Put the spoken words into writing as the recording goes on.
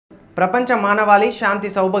ప్రపంచ మానవాళి శాంతి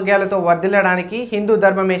సౌభాగ్యాలతో వర్ధిల్లడానికి హిందూ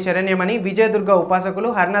ధర్మమే శరణ్యమని విజయదుర్గ ఉపాసకులు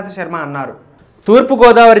హరినాథ శర్మ అన్నారు. తూర్పు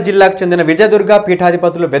గోదావరి జిల్లాకు చెందిన విజయదుర్గ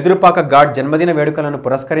పీఠాధిపతులు వెదురుపాక గాడ్ జన్మదిన వేడుకలను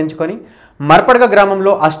పురస్కరించుకొని మర్పడగ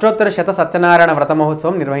గ్రామంలో అష్టోత్తర శత సత్యనారాయణ వ్రత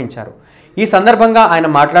మహోత్సవం నిర్వహించారు. ఈ సందర్భంగా ఆయన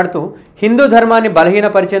మాట్లాడుతూ హిందూ ధర్మాన్ని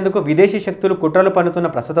బలహీనపరిచేందుకు విదేశీ శక్తులు కుట్రలు పన్నుతున్న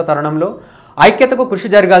ప్రస్తుత తరుణంలో ఐక్యతకు కృషి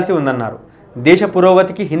జరగాల్సి ఉందన్నారు. దేశ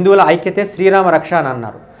పురోగతికి హిందువుల ఐక్యతే శ్రీరామ రక్ష అని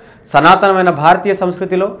అన్నారు. సనాతనమైన భారతీయ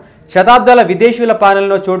సంస్కృతిలో శతాబ్దాల విదేశీయుల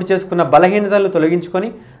పాలనలో చోటు చేసుకున్న బలహీనతలను తొలగించుకొని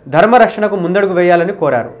ధర్మరక్షణకు ముందడుగు వేయాలని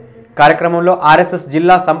కోరారు. కార్యక్రమంలో ఆర్ఎస్ఎస్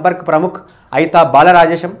జిల్లా సంపర్క్ ప్రముఖ్ ఐతా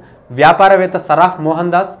బాలరాజేశం, వ్యాపారవేత్త సరాఫ్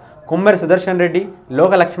మోహన్ దాస్, కుమ్మెరి సుదర్శన్ రెడ్డి,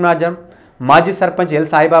 లోక లక్ష్మీరాజం, మాజీ సర్పంచ్ ఎల్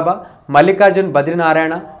సాయిబాబా, మల్లికార్జున్,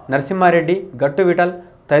 బద్రీనారాయణ, నరసింహారెడ్డి, గట్టు విఠల్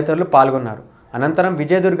తదితరులు పాల్గొన్నారు. అనంతరం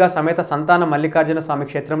విజయదుర్గ సమేత సంతాన మల్లికార్జున స్వామి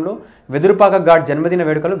క్షేత్రంలో వెదురుపాక గాడ్ జన్మదిన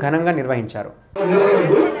వేడుకలు ఘనంగా నిర్వహించారు.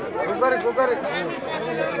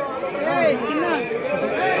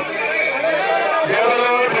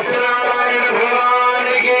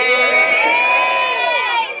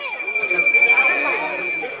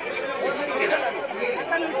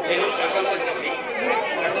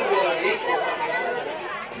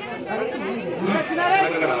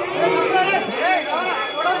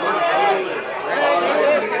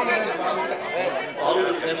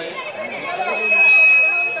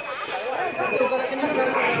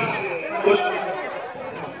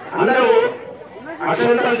 అందరూ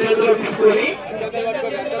అక్షంతలు చేతిలో తీసుకొని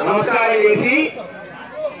నమస్కారం చేసి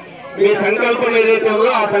మీ సంకల్పం ఏదైతే ఉందో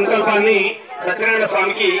ఆ సంకల్పాన్ని సత్యనారాయణ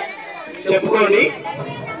స్వామికి చెప్పుకోండి.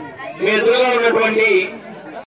 మీ ఎదురుగా ఉన్నటువంటి